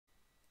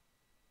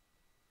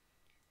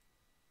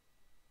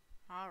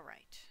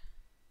Alright.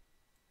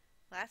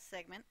 Last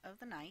segment of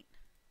the night.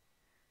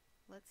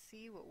 Let's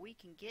see what we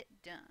can get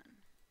done.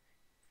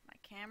 If my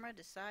camera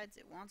decides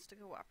it wants to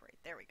cooperate.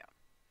 There we go.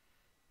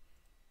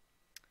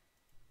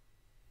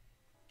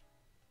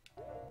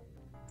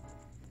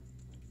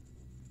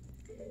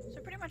 So I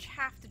pretty much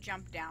have to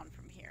jump down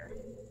from here.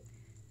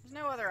 There's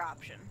no other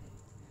option.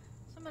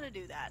 So I'm gonna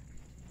do that.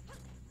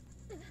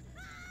 At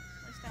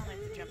least I only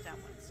have to jump down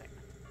one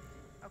segment.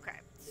 Okay,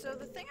 so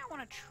the thing I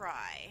want to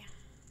try...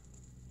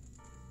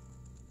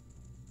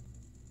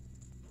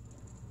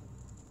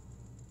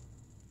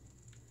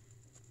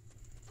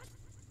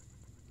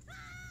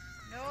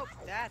 Nope,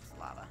 that's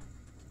lava.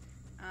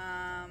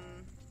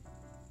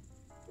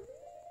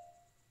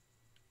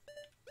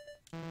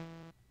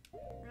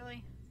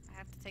 Really? I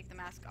have to take the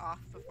mask off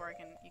before I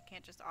can... You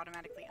can't just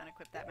automatically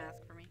unequip that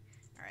mask for me?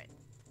 Alright.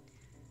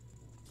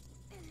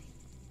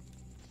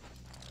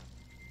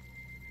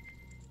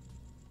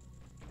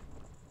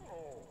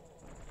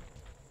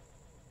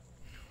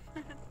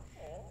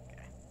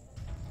 Okay.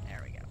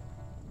 There we go.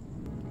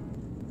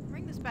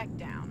 Bring this back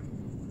down.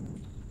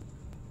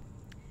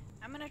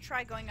 I'm gonna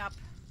try going up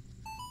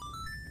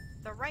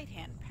the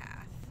right-hand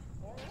path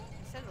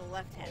instead of the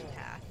left-hand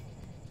path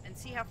and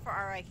see how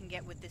far I can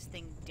get with this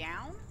thing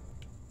down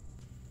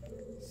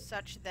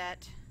such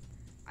that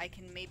I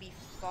can maybe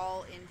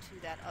fall into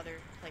that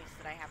other place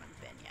that I haven't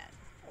been yet.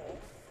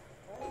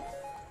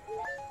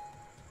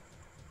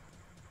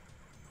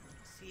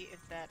 See if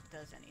that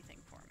does anything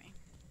for me.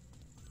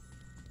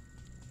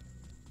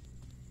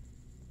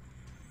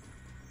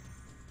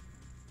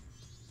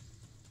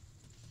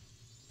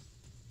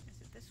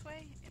 Is it this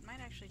way? It might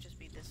actually just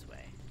be this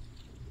way.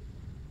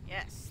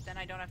 Yes, then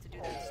I don't have to do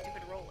that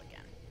stupid roll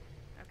again.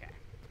 Okay.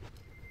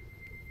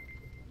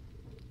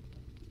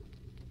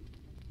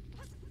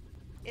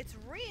 It's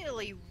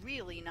really,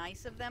 really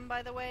nice of them,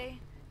 by the way,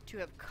 to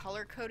have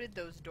color-coded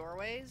those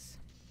doorways.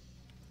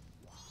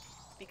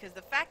 Because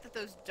the fact that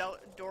those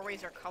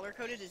doorways are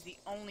color-coded is the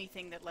only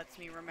thing that lets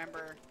me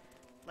remember,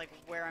 like,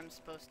 where I'm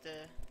supposed to...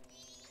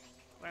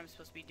 what I'm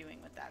supposed to be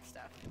doing with that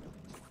stuff.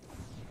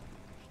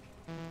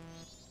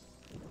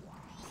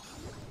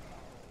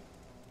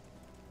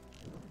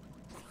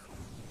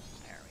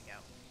 There we go.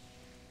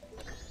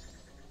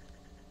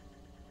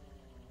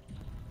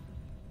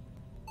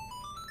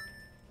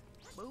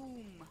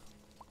 Boom!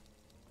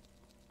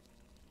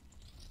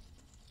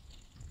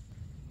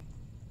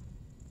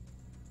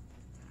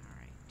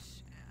 Alright,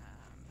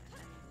 and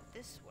then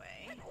this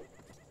way. I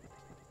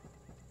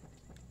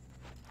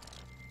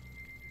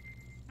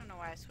don't know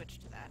why I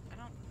switched to that. I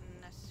don't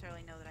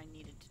necessarily know that I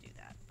needed to do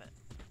that, but...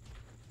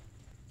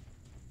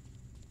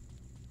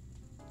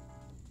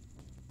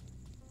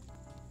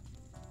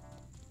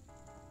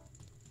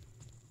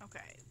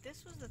 Okay,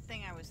 this was the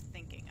thing I was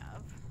thinking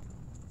of.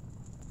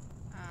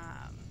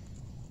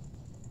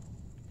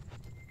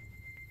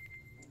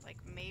 Like,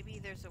 maybe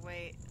there's a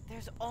way...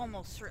 There's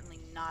almost certainly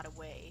not a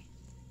way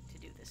to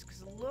do this,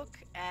 because look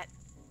at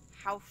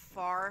how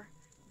far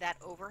that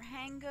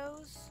overhang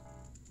goes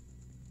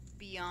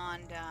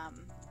beyond,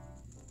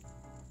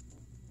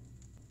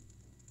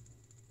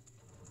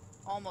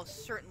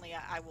 almost certainly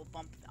I will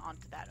bump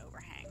onto that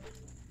overhang.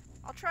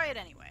 I'll try it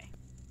anyway.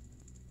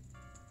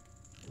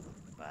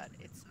 But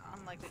it's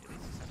unlikely to be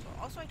successful.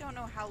 Also, I don't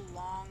know how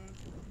long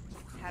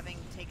having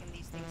taken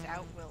these things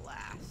out will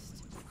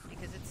last.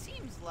 Because it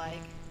seems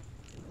like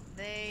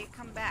they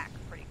come back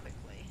pretty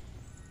quickly.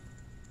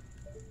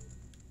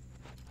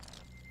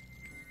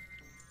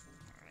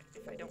 Alright,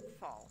 if I don't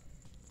fall.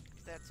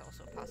 That's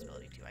also a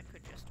possibility too. I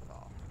could just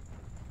fall.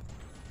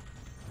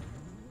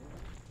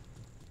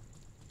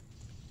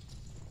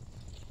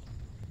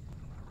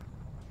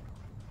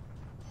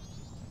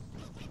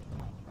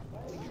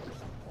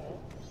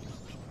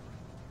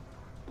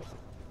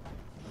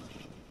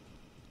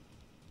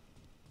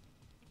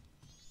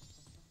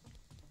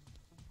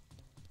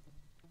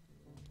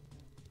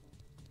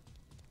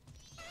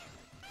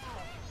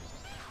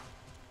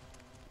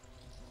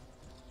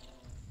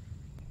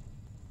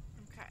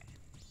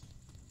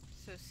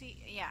 So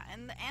see, yeah,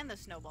 and the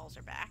snowballs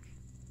are back.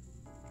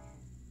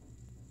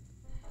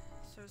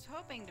 So I was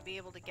hoping to be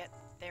able to get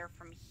there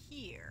from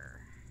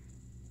here.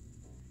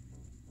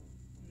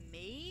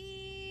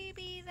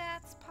 Maybe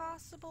that's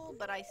possible,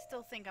 but I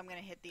still think I'm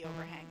gonna hit the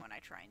overhang when I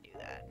try and do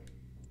that.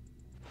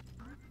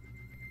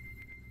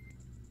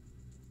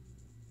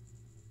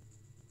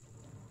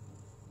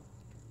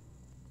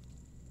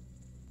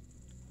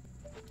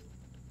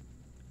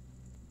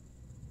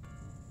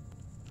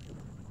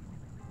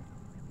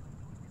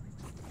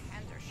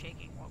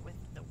 Shaking, what with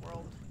the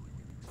world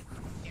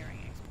nearing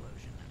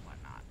explosion and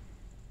whatnot.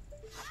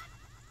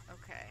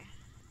 Okay.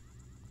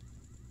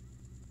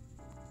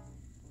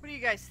 What do you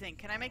guys think?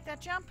 Can I make that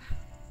jump?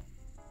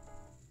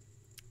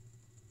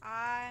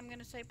 I'm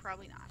gonna say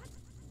probably not.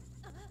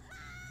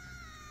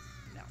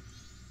 No.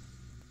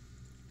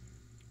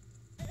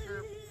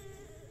 For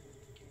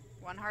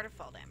 1 heart of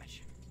fall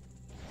damage.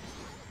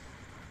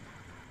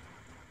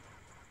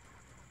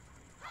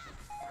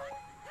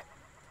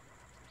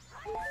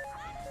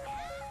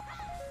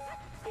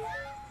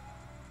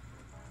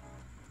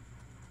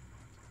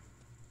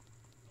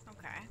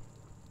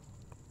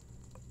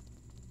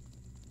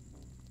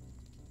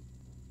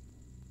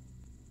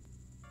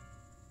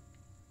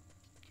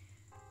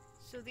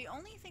 So the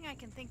only thing I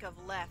can think of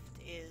left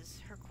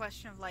is her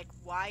question of, like,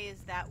 why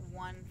is that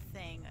one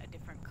thing a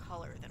different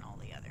color than all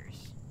the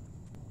others?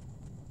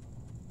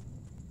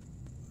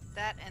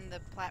 That and the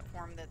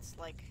platform that's,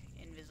 like,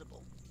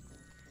 invisible.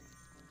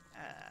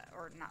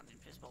 Or not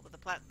invisible, but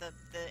the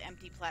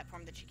empty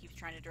platform that she keeps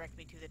trying to direct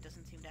me to that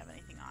doesn't seem to have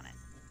anything on it.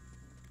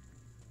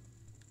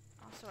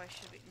 Also, I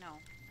should be... No.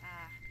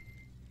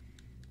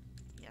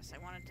 Yes, I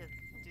wanted to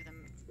do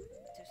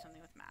something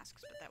with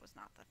masks, but that was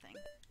not the thing.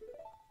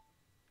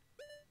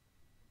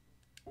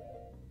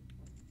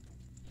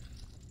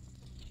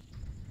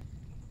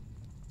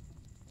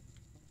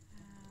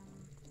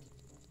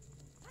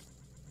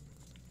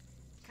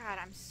 God,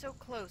 I'm so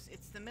close.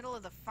 It's the middle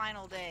of the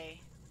final day.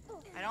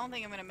 I don't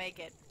think I'm gonna make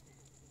it.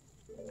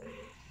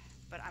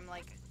 But I'm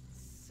like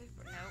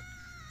super... Nope.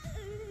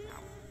 No.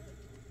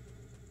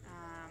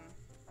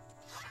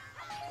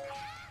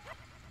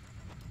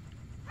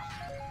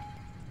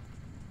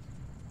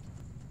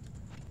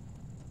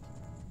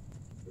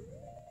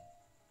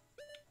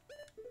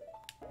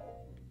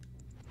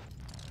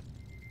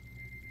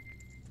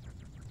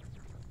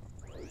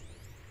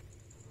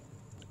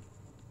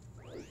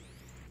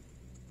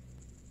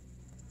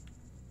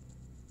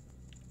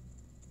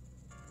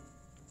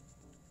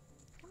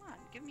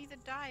 Give me the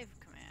dive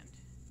command.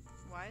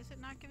 Why is it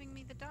not giving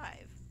me the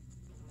dive?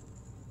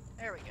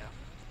 There we go.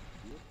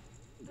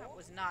 That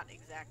was not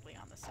exactly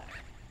on the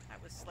center.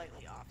 That was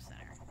slightly off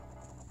center.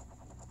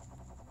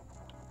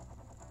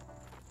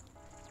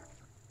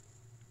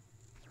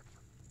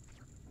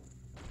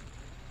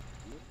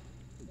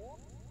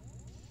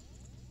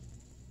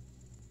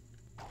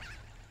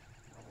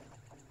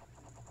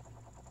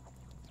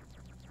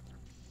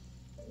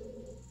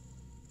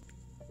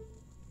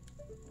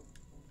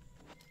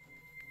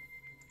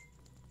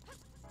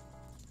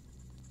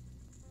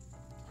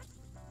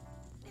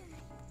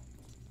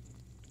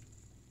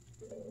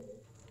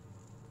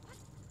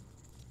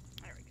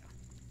 There we go.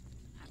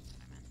 That's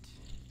what I meant.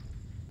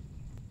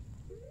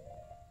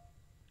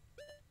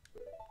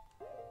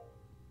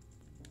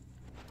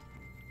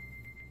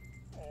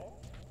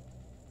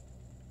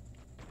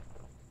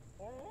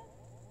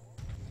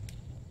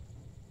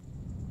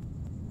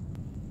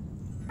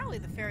 Probably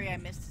the fairy I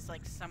missed is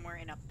like somewhere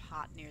in a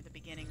pot near the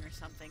beginning or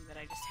something that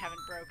I just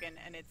haven't broken,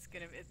 and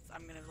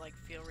I'm gonna like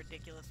feel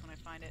ridiculous when I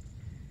find it.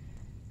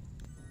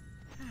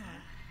 I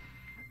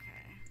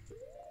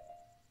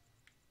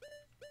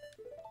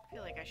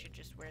feel like I should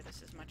just wear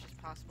this as much as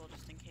possible,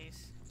 just in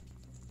case.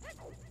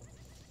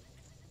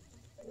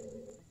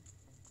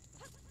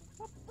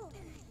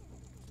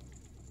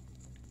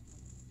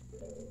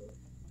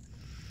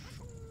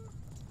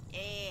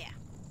 Yeah!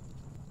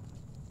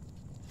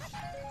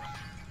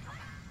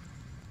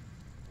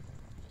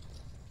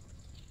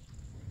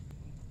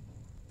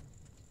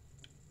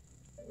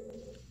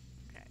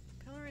 Okay,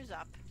 pillar is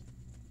up.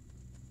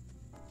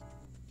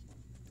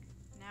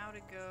 Now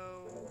to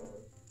go...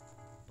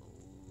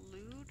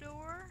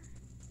 door?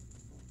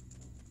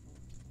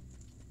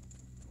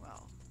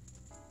 Well.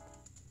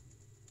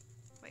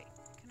 Wait,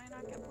 can I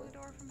not get blue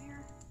door from here?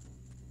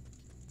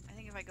 I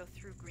think if I go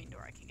through green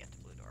door, I can get to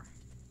blue door.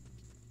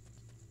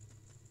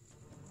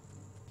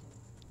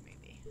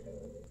 Maybe.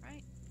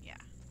 Right? Yeah.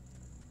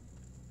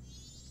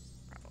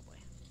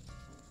 Probably.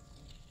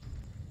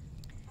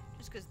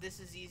 Just because this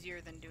is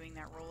easier than doing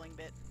that rolling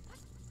bit.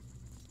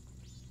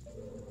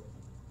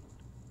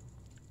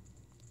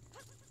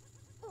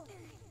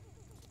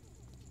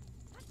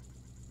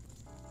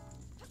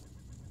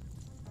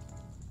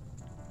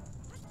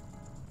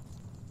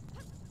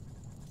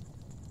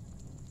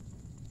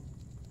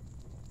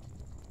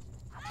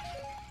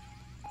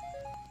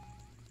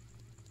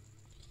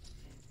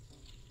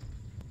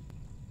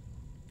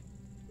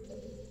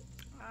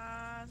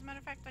 As a matter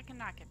of fact, I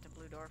cannot get to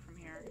blue door from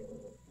here.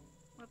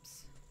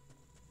 Whoops.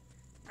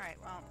 Alright,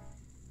 well.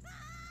 I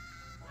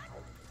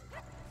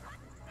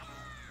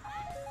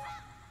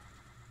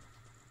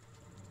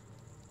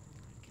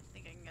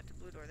think I can get to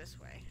blue door this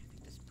way. I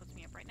think this puts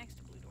me up right next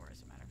to blue door,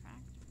 as a matter of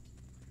fact.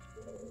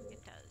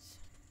 It does.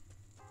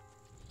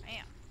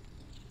 Bam.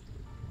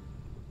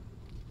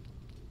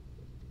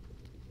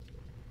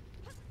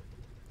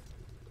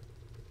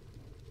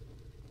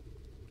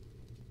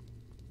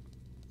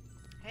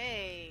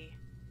 Hey!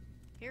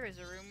 Here is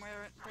a room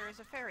where there is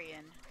a fairy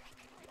in.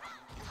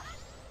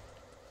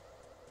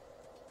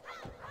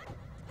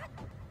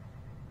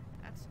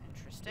 That's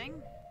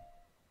interesting.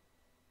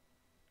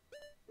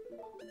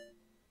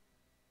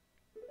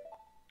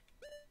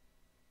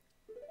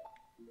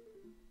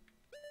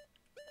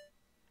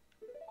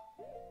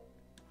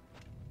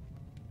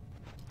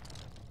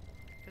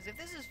 Because if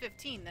this is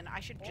 15, then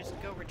I should just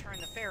go return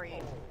the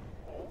fairy,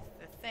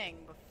 the thing,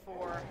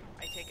 before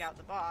I take out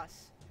the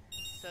boss.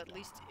 So at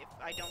least if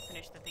I don't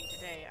finish the thing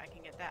today, I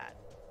can get that.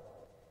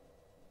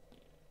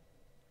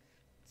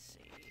 Let's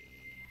see.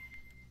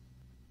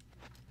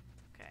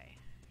 Okay,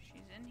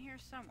 she's in here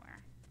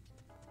somewhere.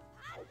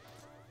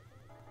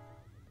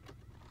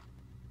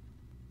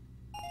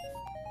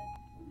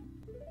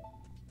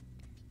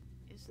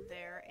 Is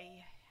there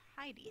a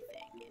hidey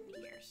thing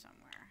in here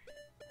somewhere.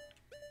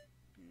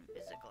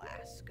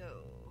 Invisiglass,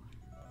 go.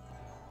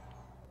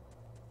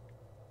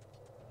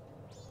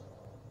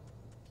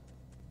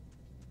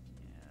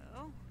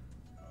 No,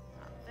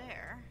 not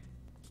there.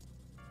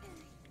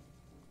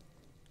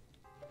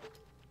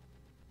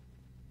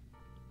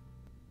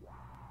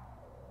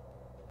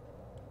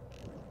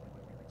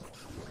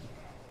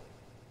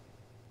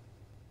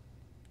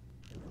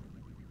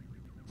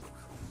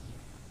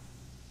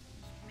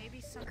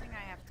 Maybe something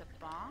I have to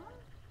bomb?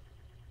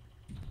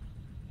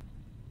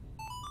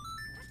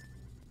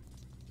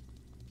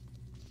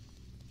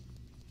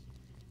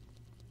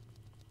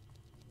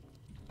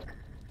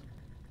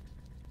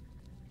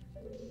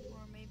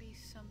 Or maybe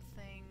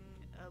something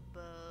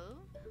above?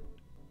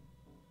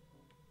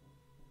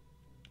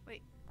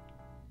 Wait.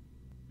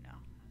 No,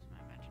 that's my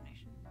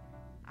imagination.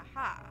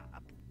 Aha!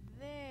 Up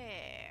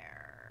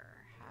there.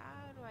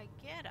 How do I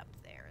get up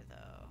there,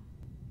 though?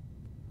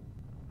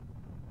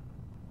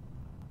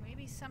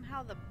 Maybe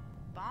somehow the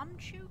bomb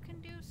chew can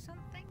do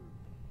something?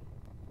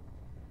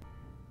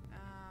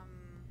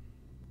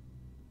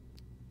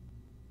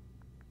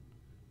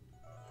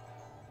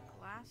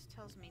 Glass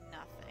tells me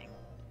nothing.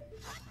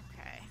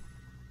 Okay.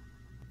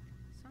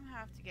 Somehow I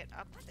have to get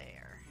up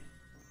there.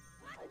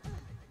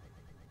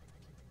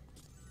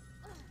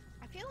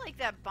 I feel like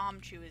that bomb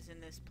chew is in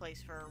this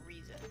place for a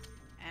reason,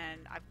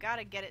 and I've got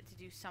to get it to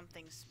do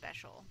something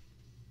special.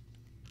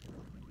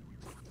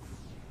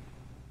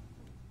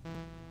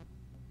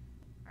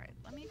 Alright,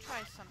 let me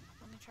try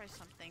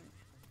something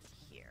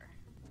here.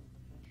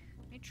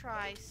 Let me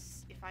try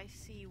if I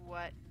see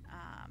what's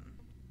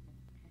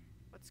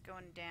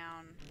going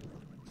down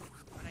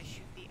when I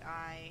shoot the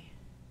eye.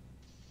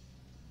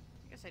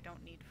 I guess I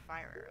don't need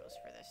fire arrows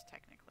for this,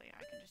 technically.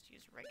 I can just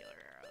use regular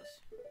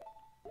arrows.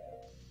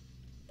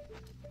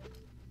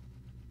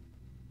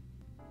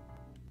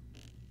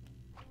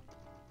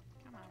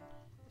 Come on,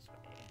 this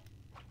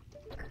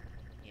way.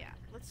 Yeah,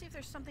 let's see if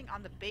there's something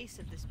on the base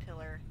of this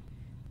pillar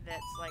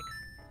that's, like,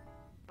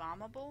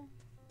 bombable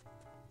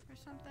or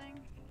something.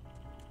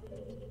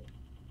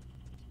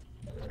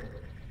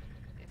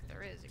 If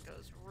there is, it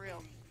goes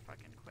real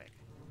fucking quick.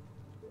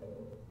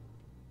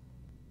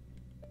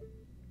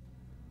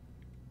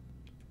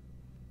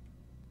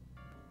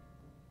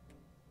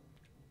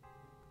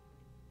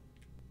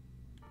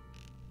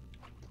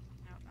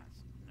 No, that's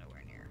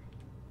nowhere near.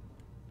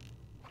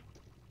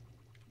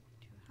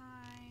 Too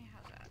high.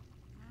 How's that?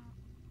 No,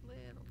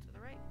 little to the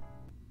right.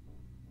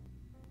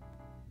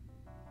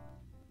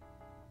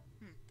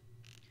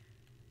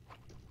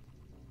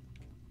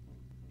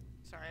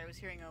 Sorry, I was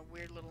hearing a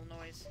weird little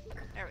noise.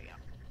 There we go.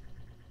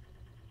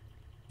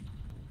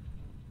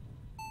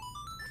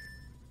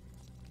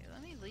 Okay,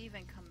 let me leave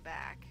and come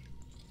back.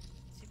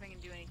 See if I can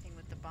do anything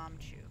with the bomb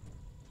chew.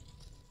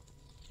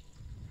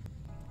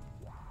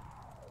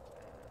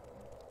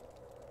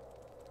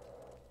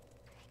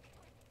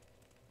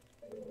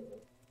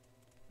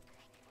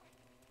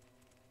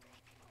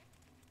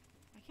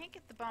 I can't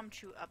get the bomb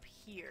chew up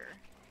here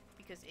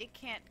because it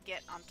can't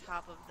get on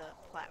top of the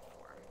platform.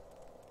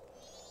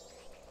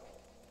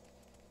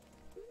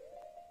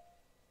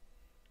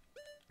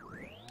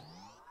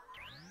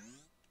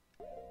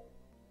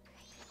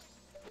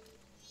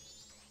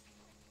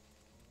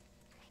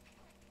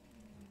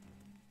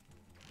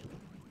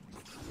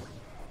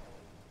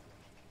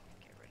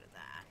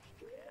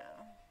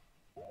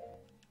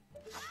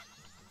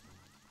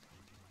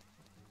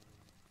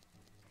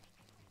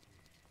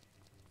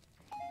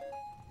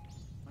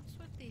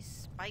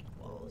 Spike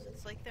walls.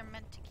 It's like they're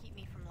meant to keep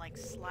me from, like,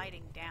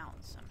 sliding down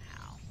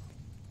somehow.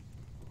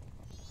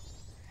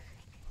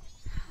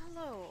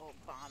 Hello,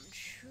 bomb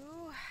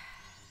chew.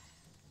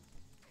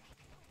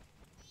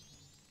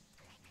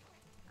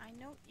 I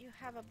note you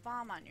have a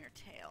bomb on your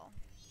tail.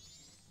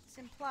 This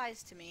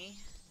implies to me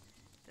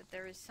that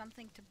there is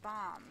something to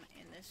bomb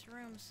in this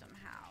room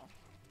somehow.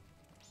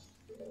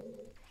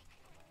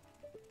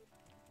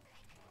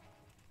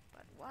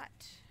 But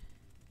what?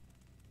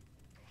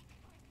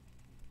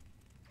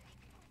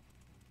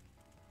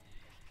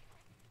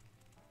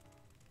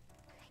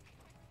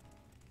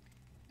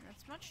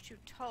 It's much too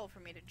tall for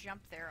me to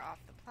jump there off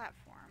the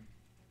platform.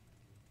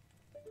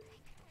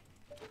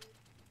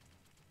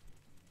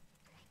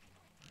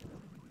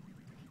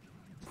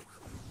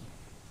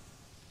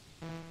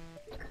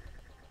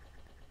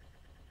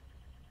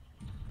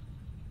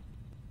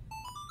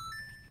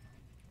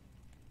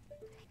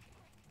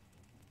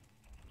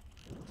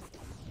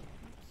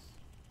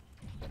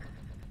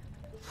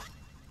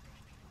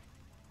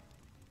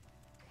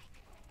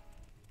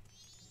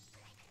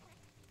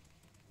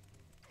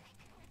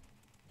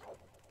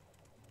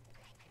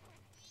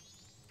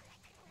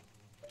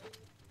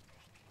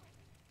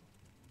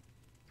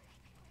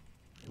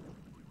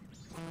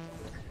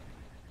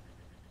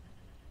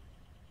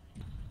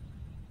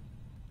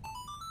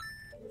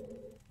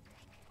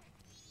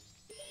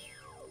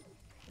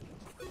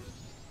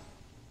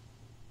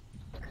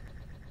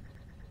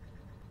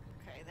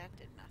 That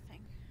did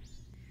nothing.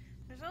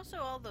 There's also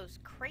all those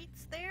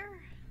crates there.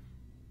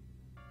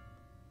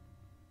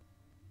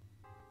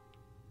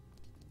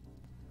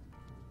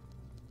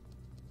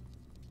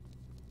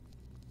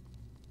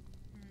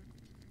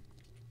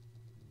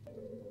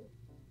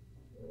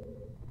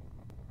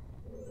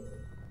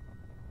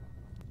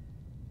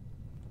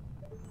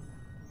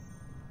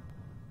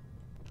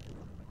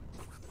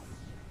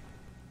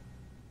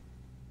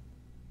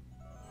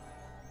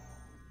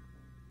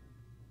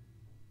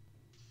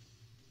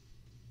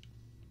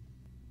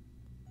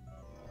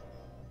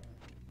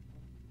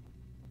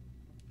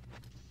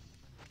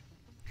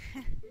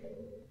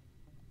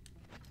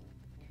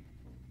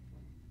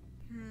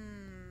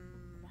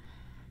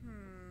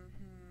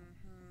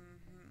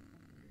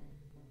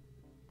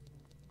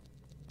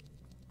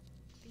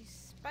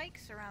 These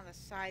spikes around the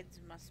sides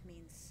must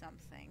mean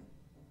something.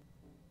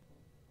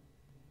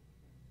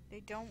 They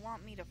don't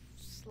want me to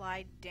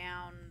slide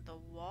down the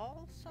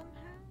wall somehow?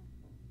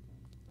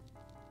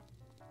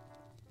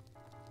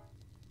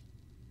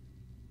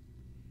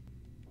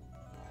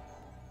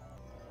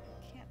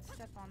 Can't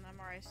step on them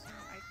or I assume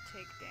I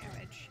take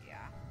damage,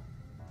 yeah.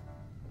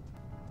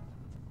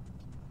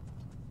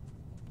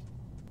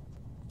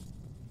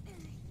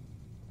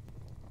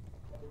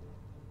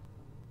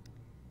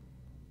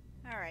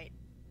 Alright.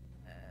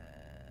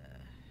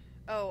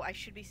 Oh, I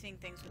should be seeing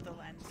things with the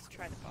lens.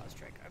 Try the pause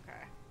trick,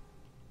 okay.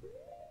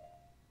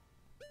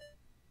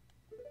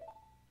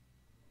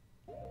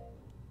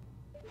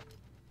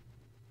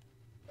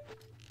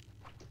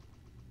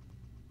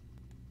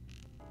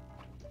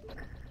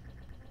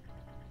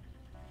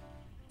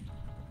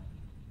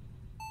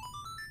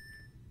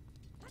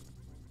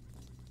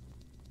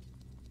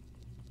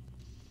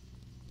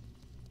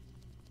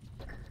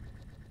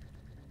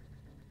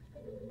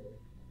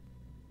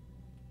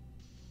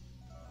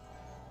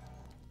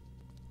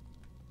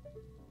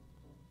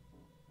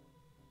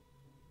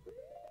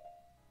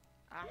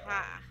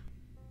 Aha!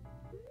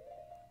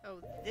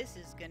 Oh, this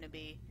is gonna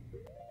be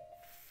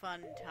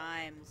fun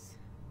times.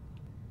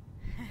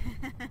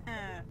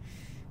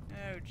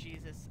 Oh,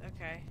 Jesus.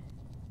 Okay.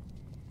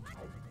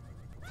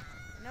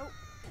 Nope.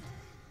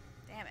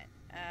 Damn it.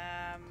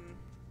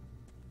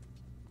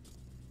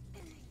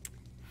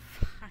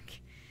 Fuck.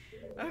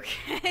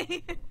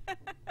 Okay.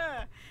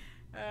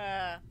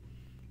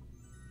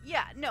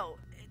 Yeah, no.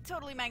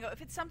 Totally, Mango.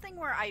 If it's something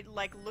where I,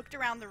 like, looked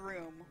around the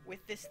room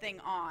with this thing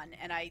on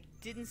and I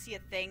didn't see a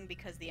thing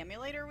because the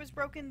emulator was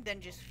broken,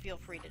 then just feel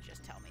free to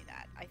just tell me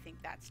that. I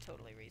think that's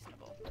totally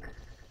reasonable. Oh,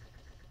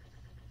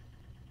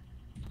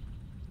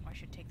 I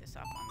should take this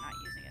off when I'm not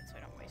using it so I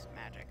don't waste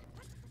magic.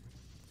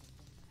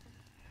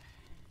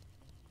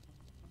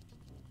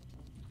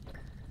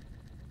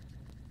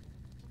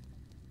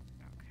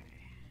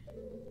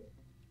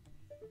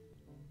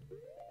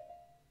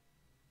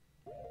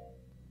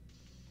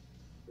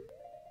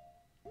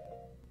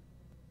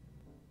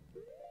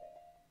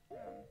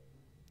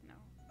 No,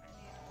 I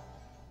need...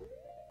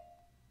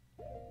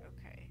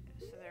 Okay,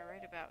 so they're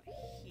right about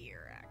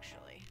here,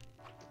 actually.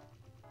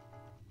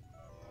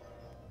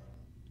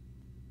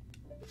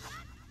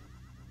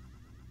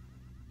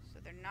 So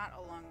they're not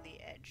along the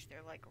edge,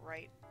 they're like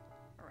right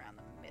around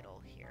the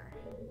middle here.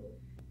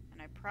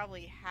 And I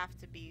probably have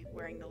to be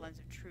wearing the Lens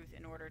of Truth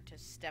in order to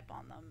step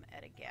on them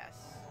at a guess.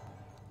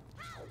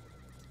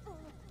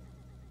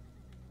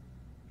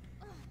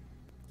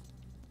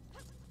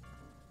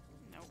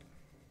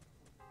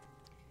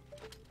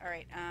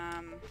 Alright,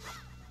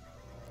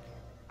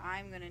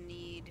 I'm gonna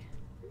need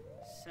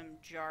some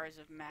jars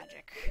of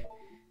magic.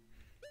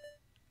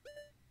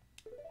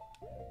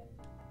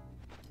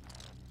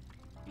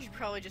 You should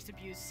probably just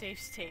abuse save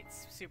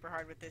states super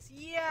hard with this.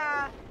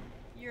 Yeah,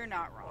 you're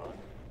not wrong.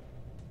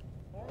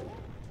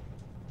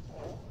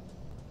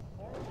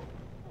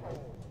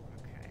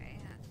 Okay,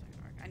 that's not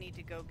gonna work. I need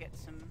to go get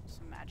some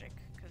magic,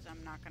 because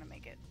I'm not gonna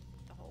make it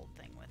the whole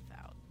thing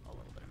without a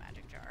little bit of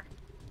magic jar.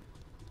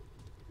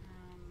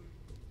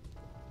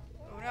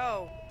 Oh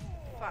no!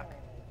 Fuck.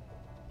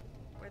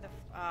 Where the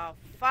oh,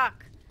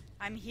 fuck!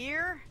 I'm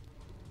here?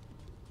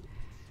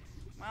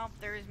 Well,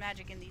 there is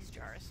magic in these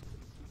jars.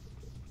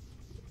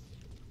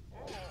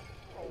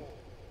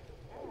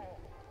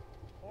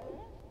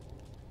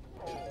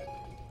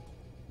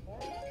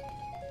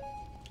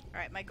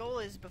 Alright, my goal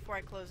is, before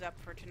I close up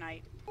for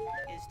tonight,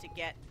 is to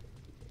get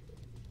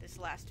this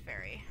last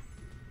fairy.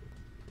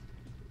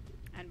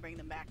 And bring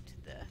them back to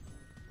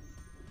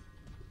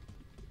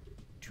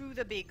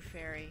the big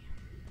fairy.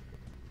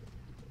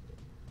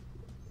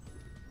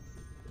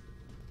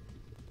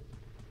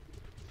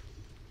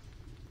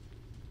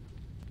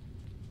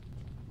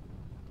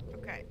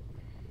 Okay.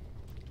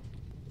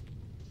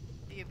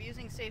 The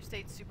abusing save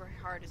state super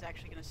hard is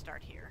actually going to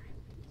start here.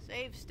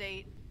 Save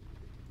state,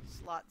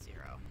 slot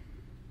 0.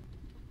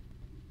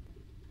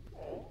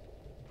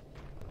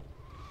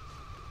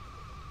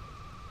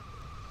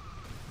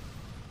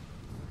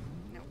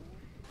 Nope.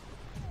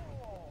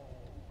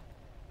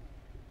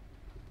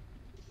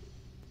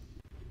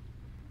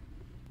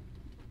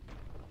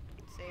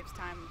 Saves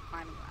time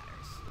climbing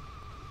ladders.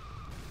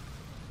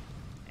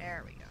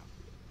 There we go.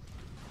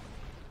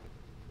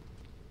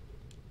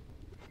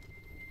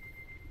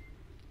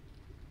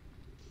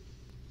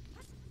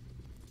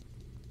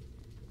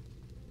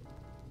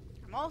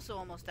 I'm also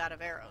almost out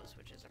of arrows,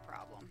 which is a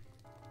problem.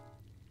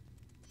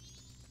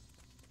 Is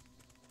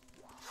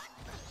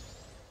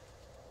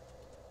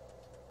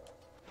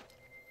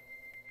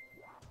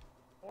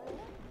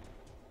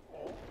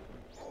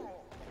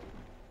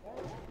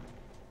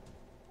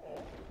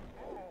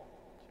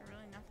there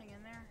really nothing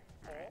in there?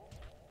 Alright.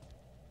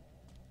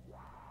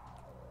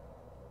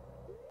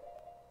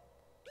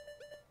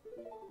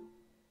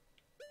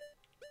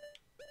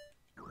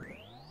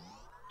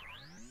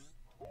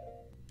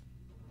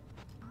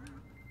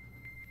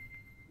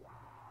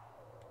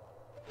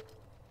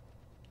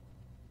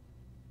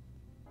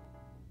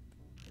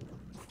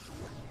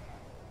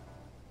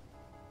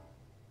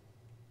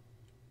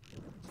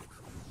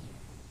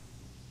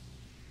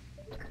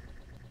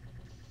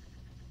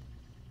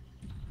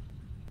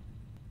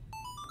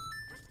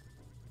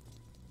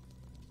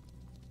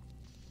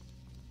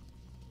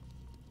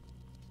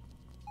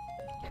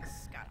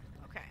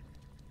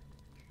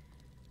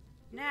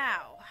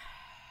 Now,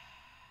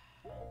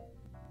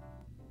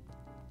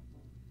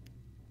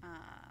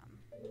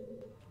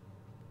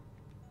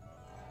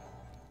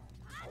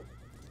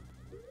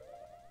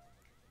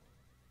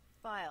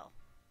 file,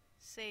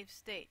 save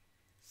state,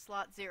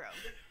 slot 0.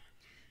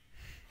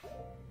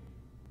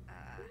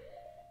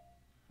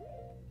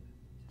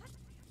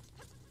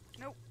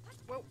 Nope.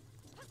 Whoa.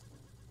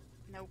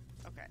 Nope.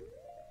 Okay.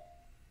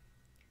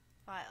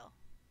 File,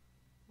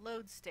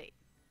 load state,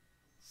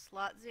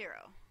 slot 0.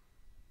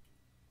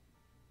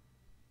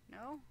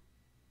 No?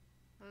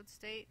 Load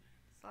state,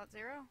 slot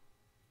 0?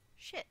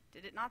 Shit,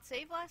 did it not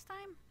save last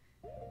time?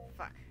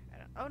 Fuck. I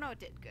don't. Oh no, it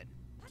did. Good.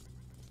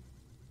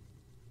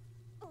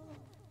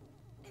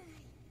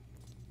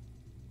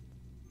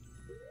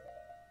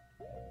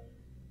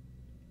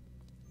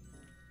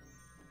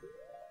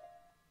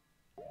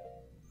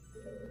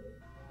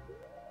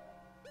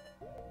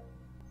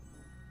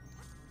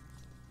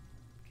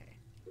 Okay.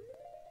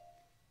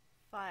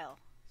 File,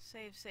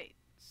 save state,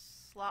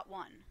 slot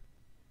 1.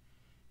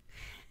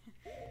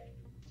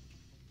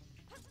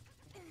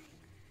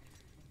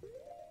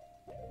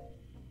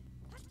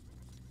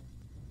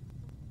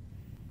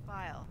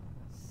 File,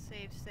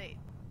 save state,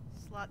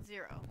 slot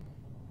 0.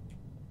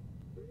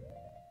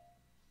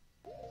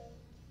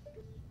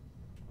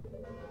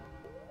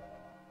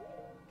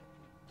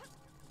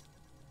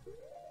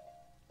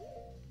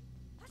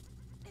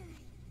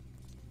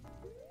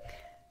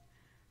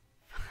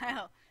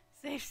 File,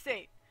 save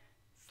state,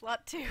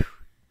 slot 2.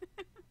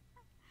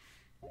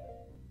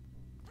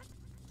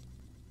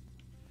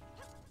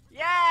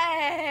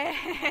 Yay!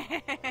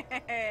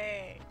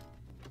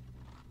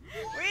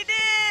 We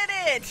did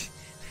it!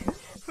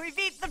 We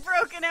beat the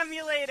broken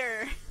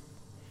emulator!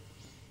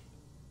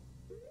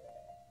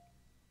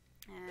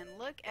 And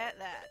look at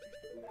that.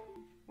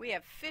 We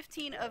have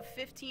 15 of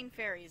 15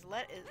 fairies.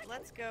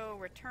 Let's go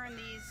return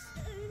these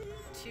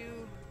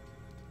to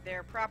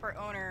their proper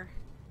owner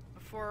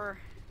before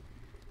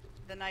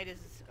the night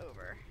is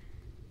over.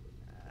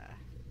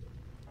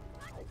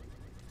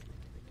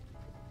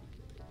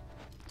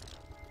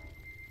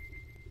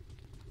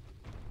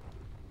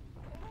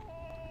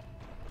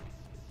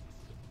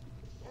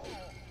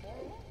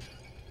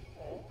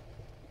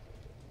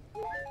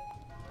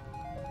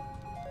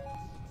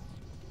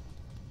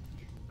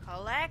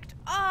 Collect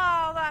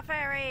all the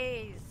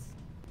fairies!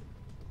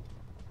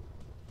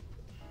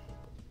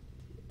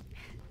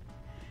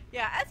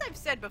 Yeah, as I've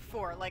said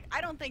before, like,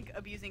 I don't think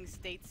abusing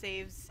state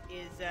saves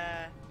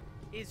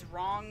is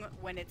wrong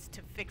when it's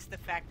to fix the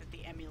fact that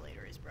the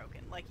emulator is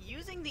broken. Like,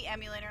 using the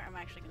emulator, I'm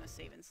actually going to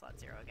save in slot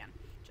 0 again,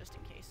 just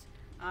in case.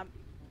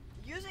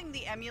 Using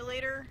the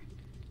emulator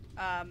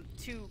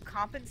to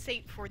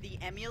compensate for the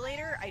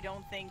emulator, I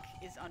don't think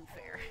is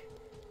unfair.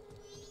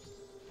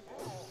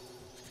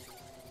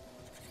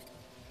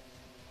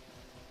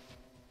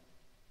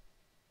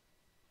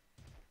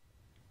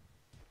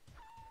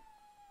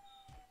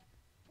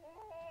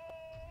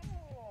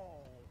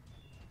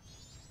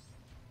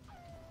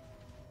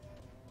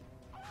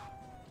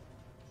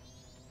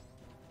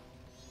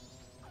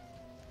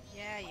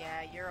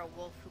 Yeah, you're a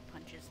wolf who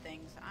punches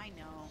things. I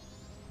know.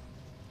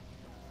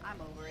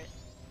 I'm over it.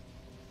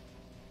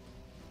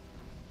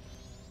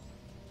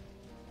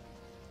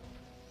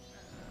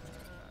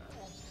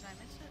 Did I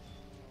miss it?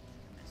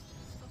 I missed it.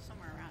 It's still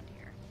somewhere around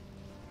here.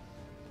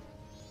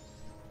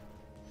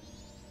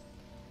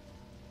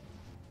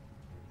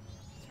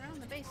 It's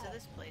around the base of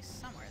this place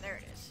somewhere. There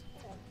it is.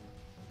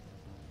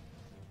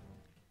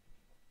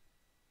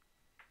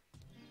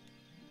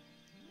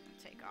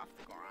 Take off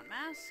the Goron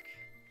mask.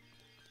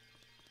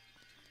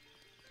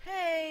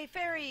 Hey,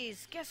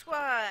 fairies! Guess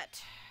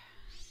what?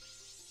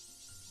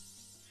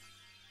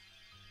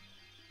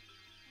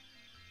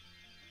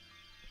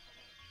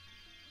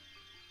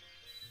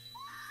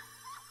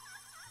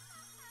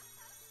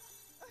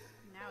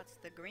 Now it's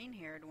the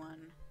green-haired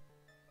one.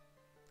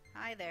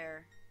 Hi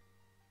there.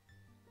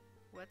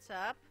 What's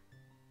up?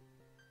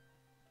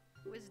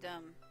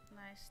 Wisdom.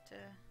 Nice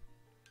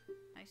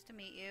to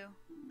meet you.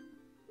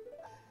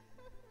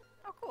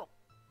 Oh, cool.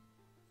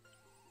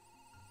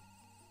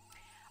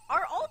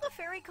 Are all the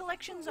fairy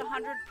collections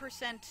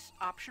 100%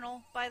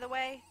 optional, by the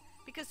way?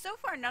 Because so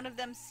far none of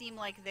them seem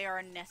like they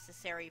are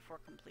necessary for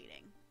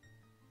completing.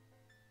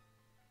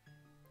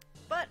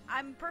 But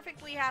I'm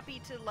perfectly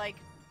happy to, like,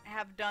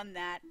 have done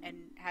that and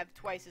have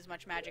twice as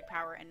much magic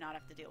power and not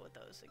have to deal with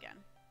those again.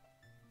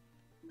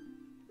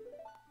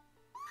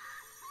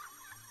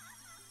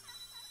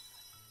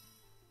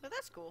 But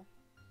that's cool.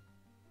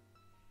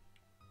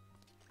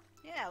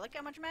 Yeah, look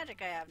how much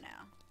magic I have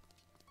now.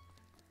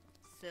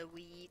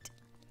 Sweet.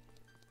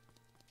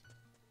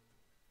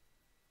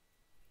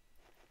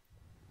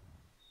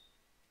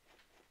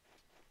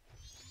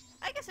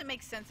 I guess it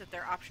makes sense that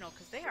they're optional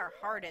because they are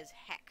hard as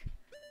heck.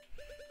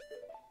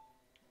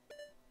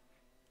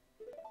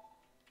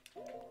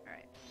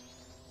 Alright.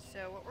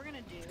 So what we're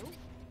gonna do...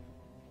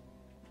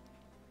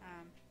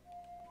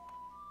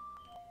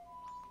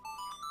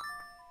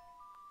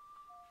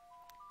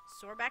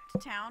 soar back to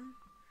town,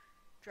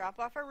 drop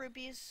off our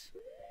rupees,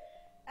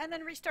 and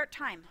then restart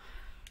time.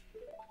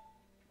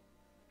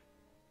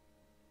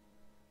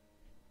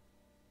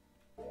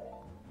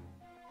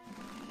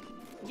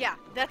 Yeah,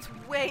 that's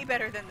way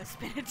better than the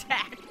spin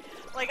attack.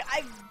 Like,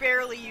 I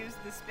barely used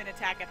the spin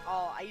attack at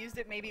all. I used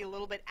it maybe a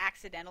little bit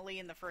accidentally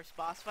in the first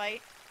boss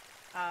fight.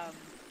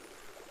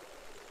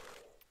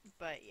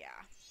 But yeah.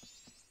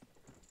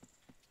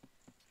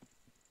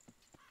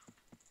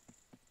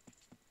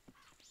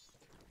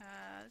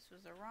 This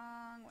was the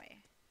wrong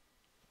way.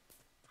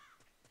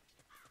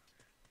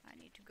 I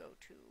need to go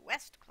to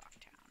West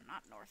Clocktown,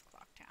 not North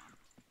Clocktown.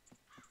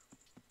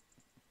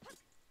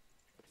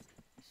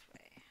 This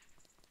way.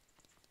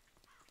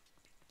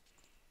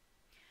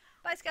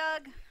 Bye,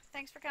 Skug.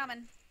 Thanks for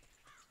coming.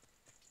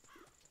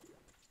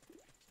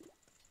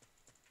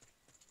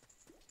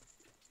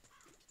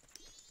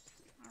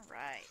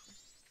 Alright.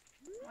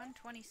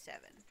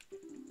 127.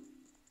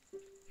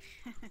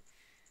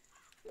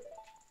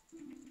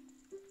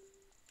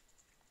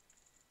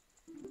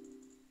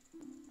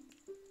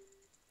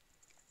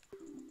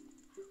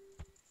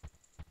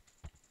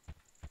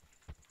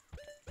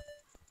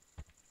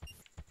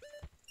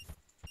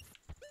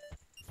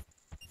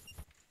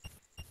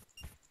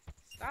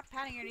 Stop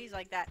patting your knees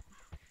like that.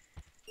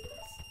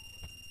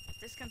 It's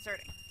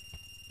disconcerting.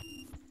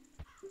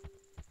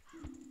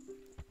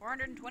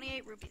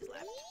 428 rupees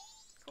left.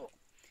 Cool.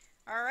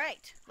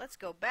 Alright, let's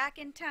go back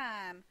in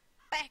time.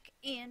 Back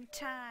in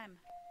time.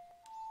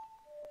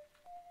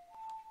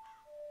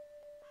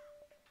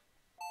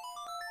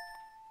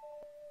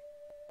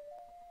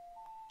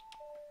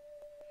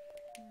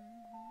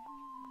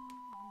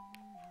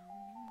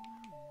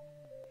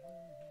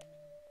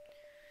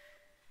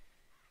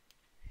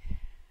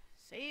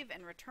 Save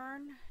and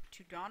return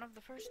to dawn of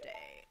the first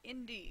day.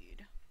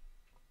 Indeed.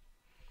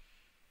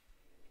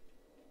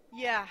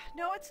 Yeah,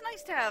 no, it's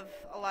nice to have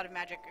a lot of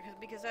magic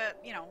because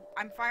you know,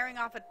 I'm firing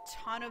off a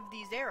ton of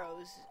these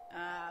arrows,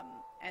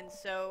 and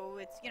so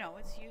it's, you know,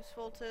 it's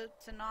useful to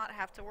not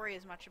have to worry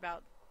as much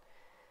about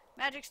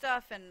magic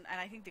stuff, and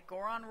I think the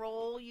Goron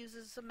roll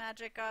uses some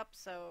magic up,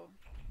 so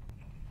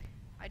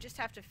I just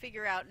have to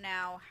figure out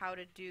now how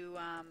to do,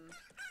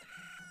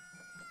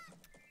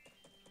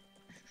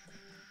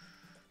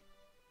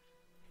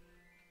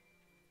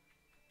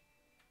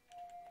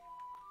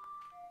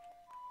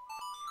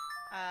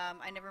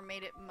 I never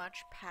made it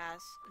much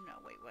past... No,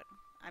 wait, what?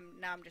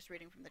 Now I'm just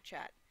reading from the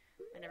chat.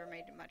 I never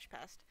made it much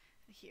past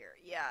here.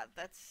 Yeah,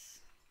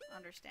 that's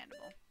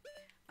understandable.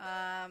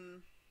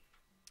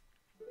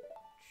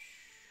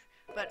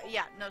 But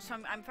yeah, no, so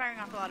I'm firing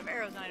off a lot of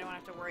arrows and I don't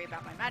have to worry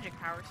about my magic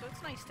power, so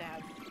it's nice to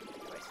have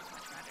twice as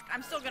much magic.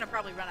 I'm still gonna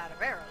probably run out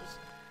of arrows,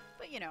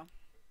 but you know.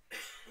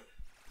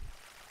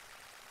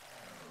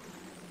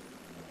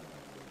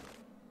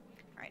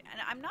 Alright,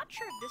 and I'm not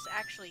sure if this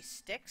actually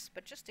sticks,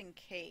 but just in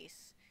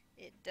case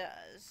it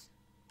does.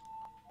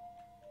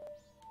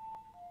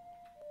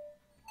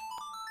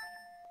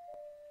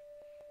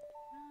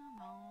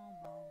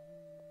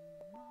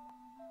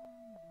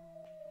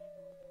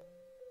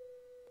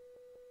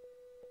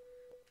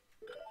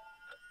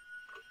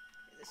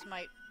 This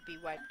might be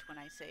wiped when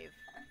I save.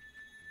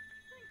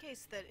 In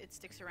case that it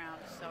sticks around,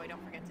 so I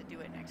don't forget to do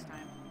it next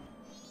time.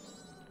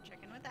 Check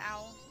in with the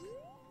owl.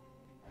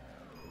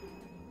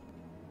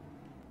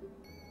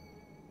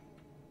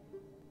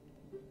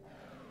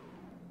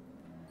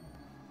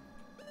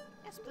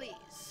 Yes,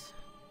 please.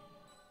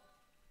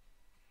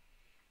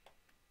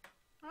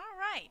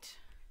 Alright.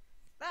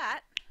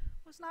 That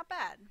was not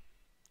bad.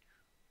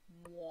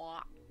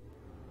 Mwah.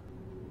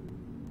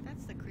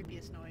 That's the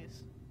creepiest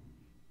noise.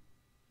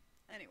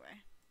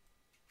 Anyway.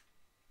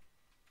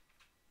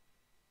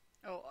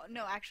 Oh,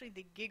 no, actually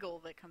the giggle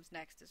that comes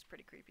next is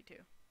pretty creepy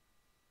too.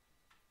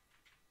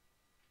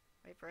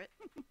 Wait for it.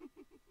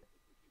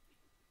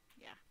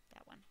 Yeah,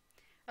 that one.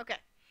 Okay.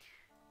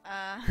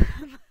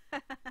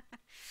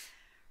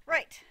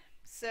 Right.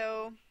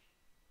 So,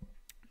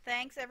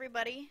 thanks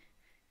everybody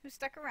who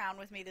stuck around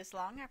with me this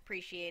long. I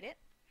appreciate it.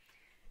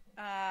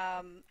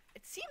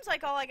 It seems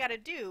like all I gotta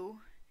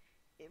do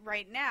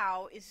right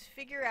now is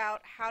figure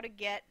out how to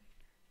get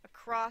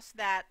across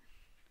that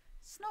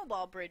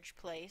snowball bridge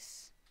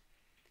place,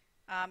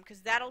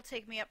 because that'll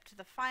take me up to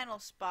the final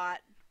spot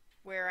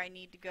where I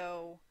need to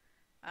go,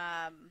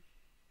 now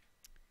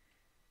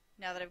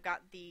that I've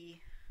got the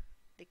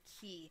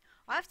key.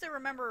 I'll have to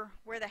remember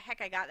where the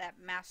heck I got that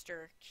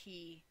master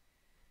key,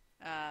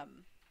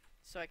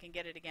 so I can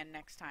get it again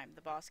next time,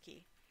 the boss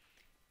key.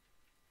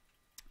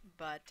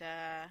 But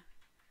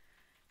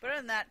other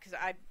than that, because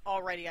I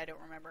don't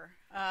remember.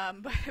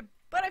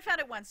 But I found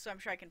it once, so I'm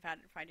sure I can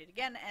find it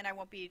again, and I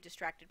won't be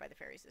distracted by the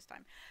fairies this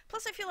time.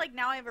 Plus, I feel like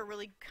now I have a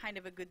really kind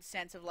of a good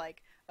sense of,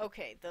 like,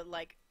 okay,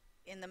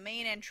 in the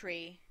main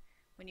entry,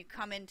 when you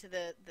come into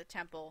the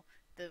temple,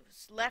 the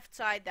left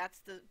side, that's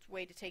the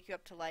way to take you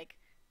up to, like,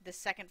 the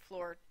second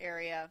floor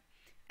area,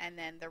 and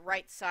then the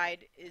right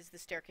side is the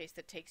staircase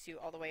that takes you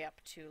all the way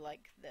up to,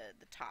 like,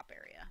 the top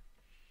area.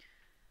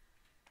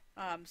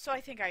 So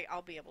I think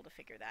I'll be able to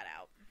figure that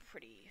out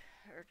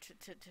or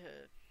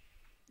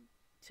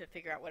to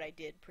figure out what I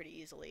did pretty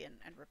easily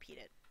and repeat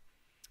it.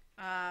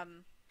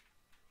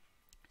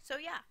 So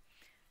yeah,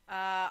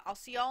 I'll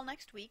see y'all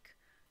next week.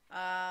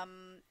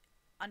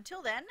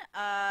 until then,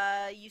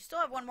 you still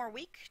have one more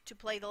week to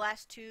play the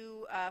last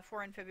two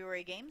 4 in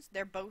February games.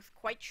 They're both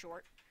quite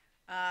short,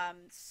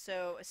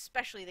 so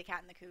especially the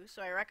Cat and the Coup.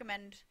 So I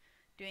recommend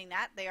doing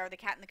that. They are the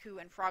Cat and the Coup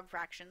and Frog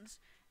Fractions,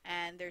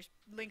 and there's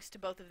links to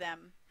both of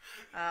them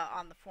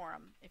on the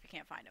forum if you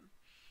can't find them.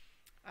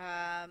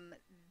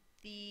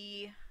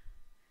 The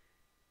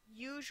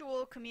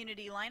usual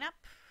community lineup.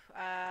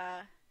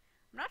 I'm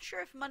not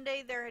sure if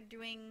Monday they're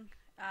doing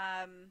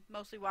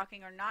Mostly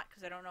Walking or not,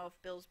 because I don't know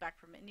if Bill's back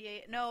from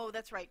India. No,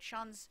 that's right.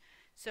 Sean's.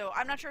 So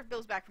I'm not sure if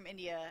Bill's back from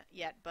India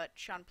yet, but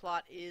Sean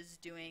Plott is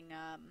doing.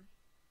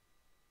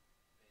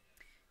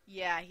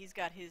 Yeah, he's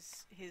got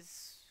his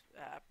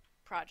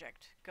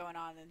project going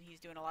on, and he's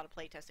doing a lot of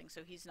playtesting,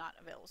 so he's not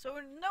available. So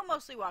no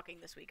Mostly Walking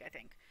this week, I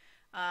think.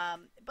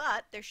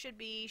 But there should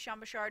be Sean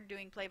Bouchard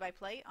doing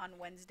play-by-play on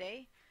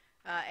Wednesday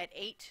at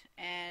 8,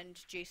 and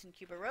Jason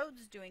Cuba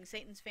Rhodes doing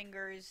Satan's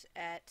Fingers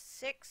at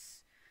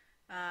 6.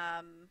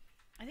 I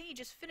think he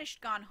just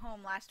finished Gone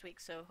Home last week,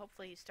 so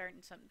hopefully he's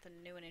starting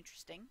something new and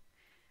interesting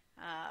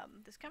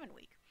this coming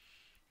week.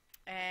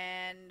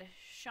 And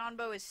Sean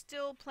Bo is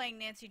still playing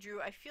Nancy Drew.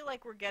 I feel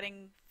like we're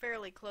getting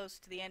fairly close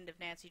to the end of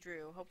Nancy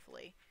Drew,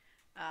 hopefully.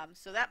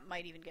 So that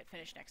might even get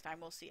finished next time.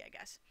 We'll see, I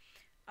guess.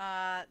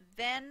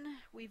 Then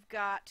we've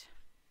got,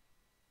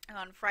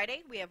 on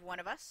Friday, we have One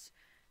of Us.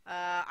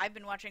 I've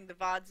been watching the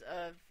VODs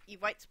of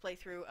Eve White's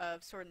playthrough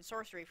of Sword and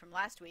Sorcery from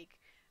last week,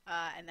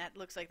 and that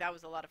looks like that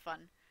was a lot of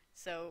fun.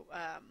 So,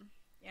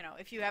 you know,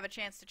 if you have a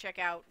chance to check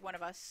out One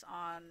of Us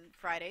on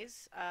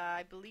Fridays,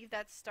 I believe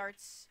that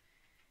starts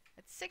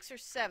at 6 or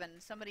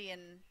 7. Somebody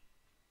in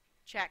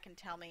chat can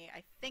tell me.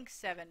 I think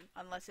 7,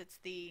 unless it's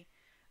the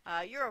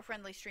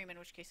Euro-friendly stream, in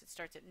which case it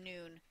starts at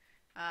noon.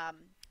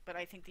 But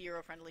I think the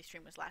Euro-friendly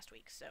stream was last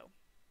week, so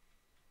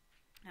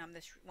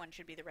this one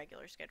should be the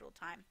regular scheduled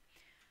time.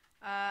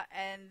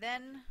 And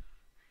then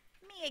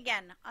me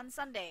again on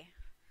Sunday.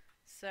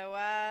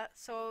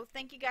 So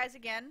thank you guys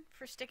again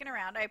for sticking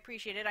around. I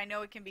appreciate it. I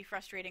know it can be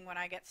frustrating when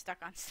I get stuck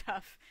on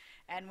stuff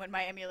and when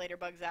my emulator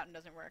bugs out and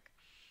doesn't work.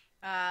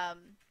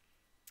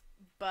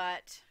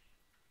 But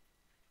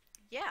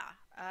yeah,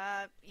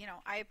 you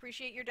know, I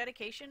appreciate your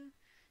dedication,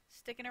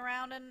 sticking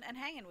around and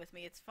hanging with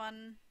me. It's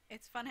fun.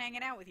 It's fun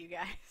hanging out with you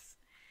guys.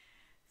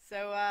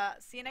 So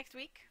see you next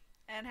week,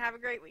 and have a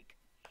great week.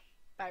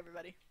 Bye,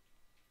 everybody.